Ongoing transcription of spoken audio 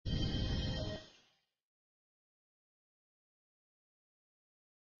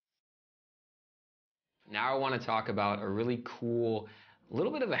Now I want to talk about a really cool,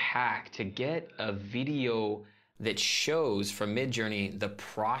 little bit of a hack to get a video that shows from Midjourney the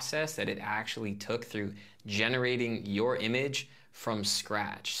process that it actually took through generating your image from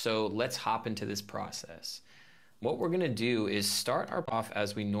scratch. So let's hop into this process. What we're gonna do is start our off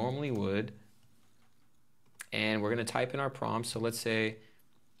as we normally would, and we're gonna type in our prompt. So let's say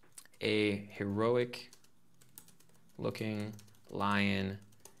a heroic looking lion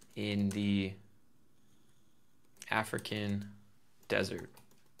in the African desert.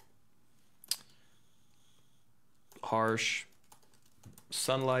 Harsh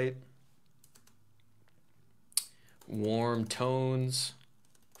sunlight, warm tones,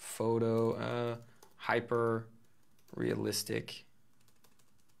 photo, hyper realistic,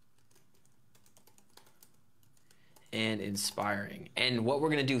 and inspiring. And what we're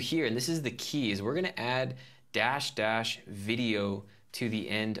gonna do here, and this is the key, is we're gonna add -- video to the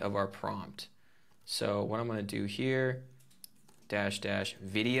end of our prompt. So what I'm gonna do here, --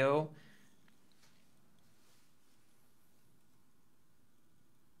 video.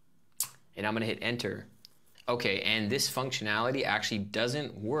 And I'm gonna hit enter. Okay, and this functionality actually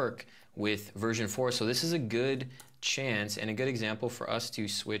doesn't work with version 4, so this is a good chance and a good example for us to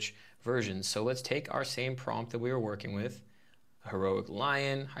switch versions. So let's take our same prompt that we were working with, heroic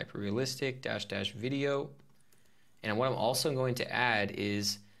lion, hyper-realistic, -- video. And what I'm also going to add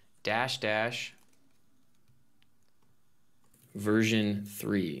is -- version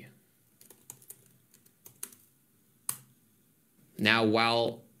 3. Now,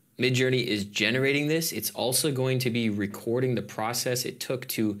 while Midjourney is generating this, it's also going to be recording the process it took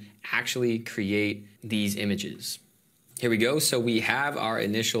to actually create these images. Here we go. So we have our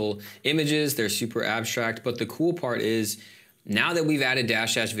initial images. They're super abstract, but the cool part is now that we've added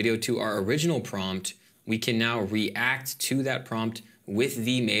 -- video to our original prompt, we can now react to that prompt with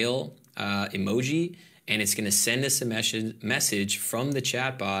the mail emoji, and it's going to send us a message from the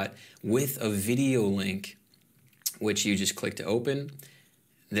chatbot with a video link, which you just click to open.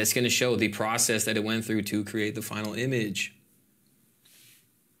 That's going to show the process that it went through to create the final image.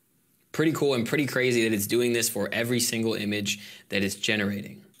 Pretty cool and pretty crazy that it's doing this for every single image that it's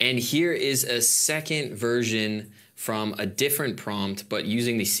generating. And here is a second version from a different prompt, but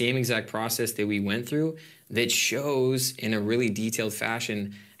using the same exact process that we went through, that shows in a really detailed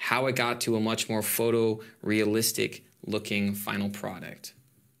fashion how it got to a much more photorealistic looking final product.